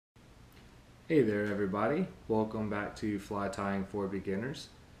Hey there everybody, welcome back to Fly Tying for Beginners.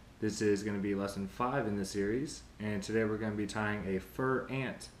 This is going to be lesson 5 in the series, and today we're going to be tying a fur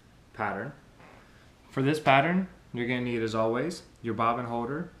ant pattern. For this pattern, you're going to need, as always, your bobbin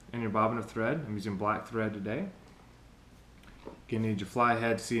holder and your bobbin of thread. I'm using black thread today. You're going to need your fly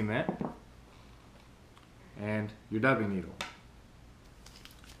head cement and your dubbing needle.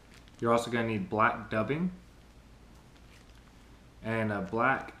 You're also going to need black dubbing and a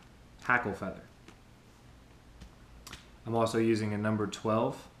black hackle feather. I'm also using a number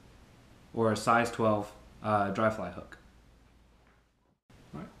 12 or a size 12 dry fly hook.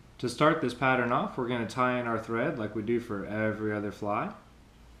 All right. To start this pattern off, we're going to tie in our thread like we do for every other fly.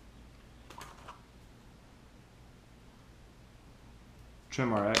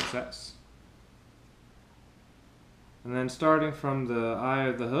 Trim our excess. And then starting from the eye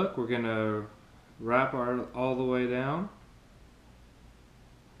of the hook, we're going to wrap all the way down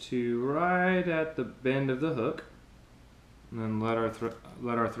to right at the bend of the hook, and then let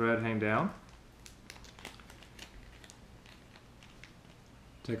our thread hang down.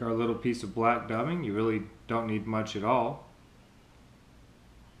 Take our little piece of black dubbing. You really don't need much at all.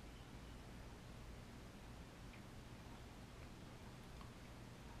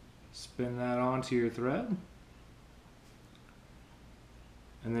 Spin that onto your thread,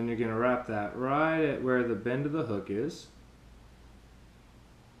 and then you're going to wrap that right at where the bend of the hook is.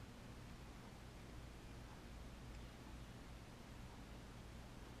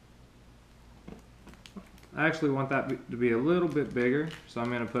 I actually want that to be a little bit bigger, so I'm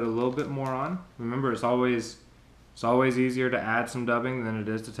going to put a little bit more on. Remember, it's always easier to add some dubbing than it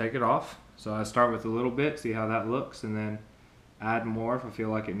is to take it off. So I start with a little bit, see how that looks, and then add more if I feel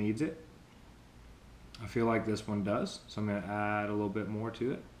like it needs it. I feel like this one does, so I'm going to add a little bit more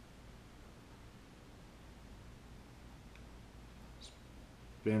to it.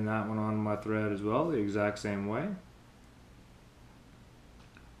 Spin that one on my thread as well, the exact same way.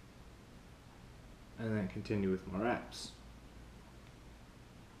 And then continue with my wraps.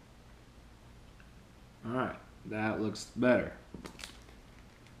 Alright, that looks better.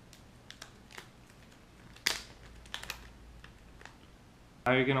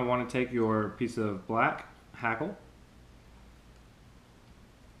 Now you're going to want to take your piece of black hackle,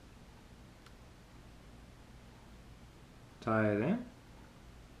 tie it in,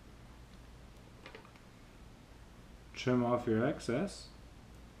 trim off your excess.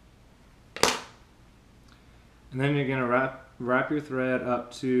 And then you're going to wrap your thread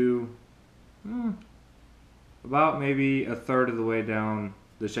up to about maybe a third of the way down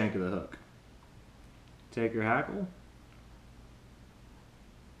the shank of the hook. Take your hackle,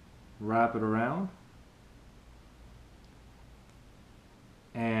 wrap it around,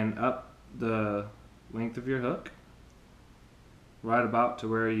 and up the length of your hook, right about to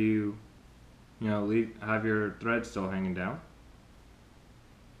where you have your thread still hanging down.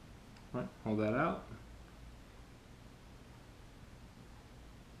 Right, hold that out.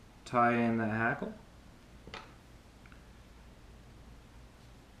 Tie in that hackle,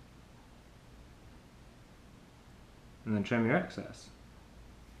 and then trim your excess.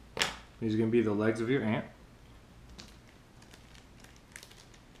 These are going to be the legs of your ant.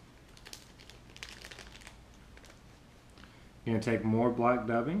 You're going to take more black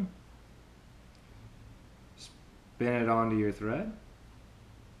dubbing, spin it onto your thread,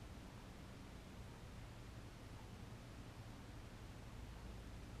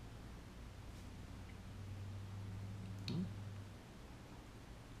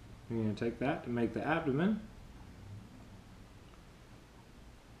 you're going to take that to make the abdomen.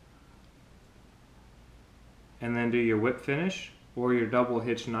 And then do your whip finish or your double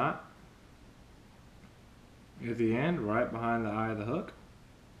hitch knot at the end, right behind the eye of the hook.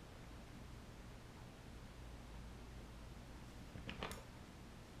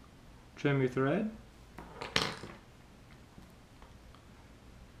 Trim your thread.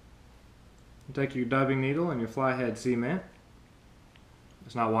 Take your dubbing needle and your fly head cement.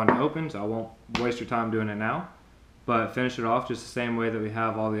 It's not one to open, so I won't waste your time doing it now. But finish it off just the same way that we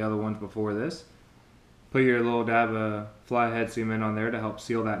have all the other ones before this. Put your little dab of fly head cement on there to help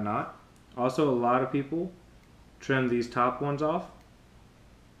seal that knot. Also, a lot of people trim these top ones off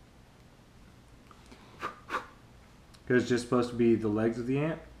because it's just supposed to be the legs of the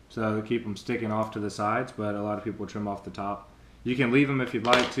ant, so keep them sticking off to the sides, but a lot of people trim off the top. You can leave them if you'd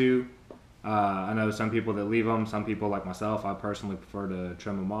like to. I know some people that leave them, some people like myself, I personally prefer to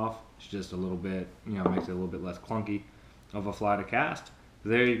trim them off. It's just a little bit, makes it a little bit less clunky of a fly to cast.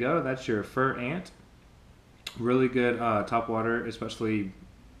 There you go, that's your fur ant. Really good top water, especially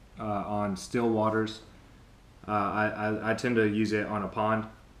on still waters. I tend to use it on a pond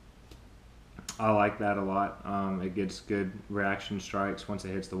I like that a lot. It gets good reaction strikes once it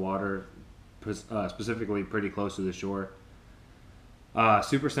hits the water, specifically pretty close to the shore.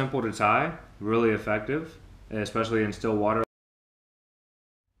 Super simple to tie, really effective, especially in still water.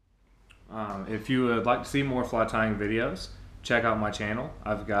 If you would like to see more fly tying videos, check out my channel.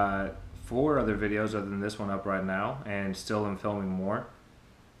 I've got 4 other videos other than this one up right now, and still am filming more.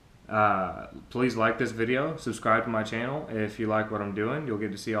 Please like this video, subscribe to my channel. If you like what I'm doing, you'll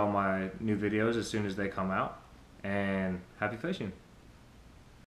get to see all my new videos as soon as they come out. And happy fishing!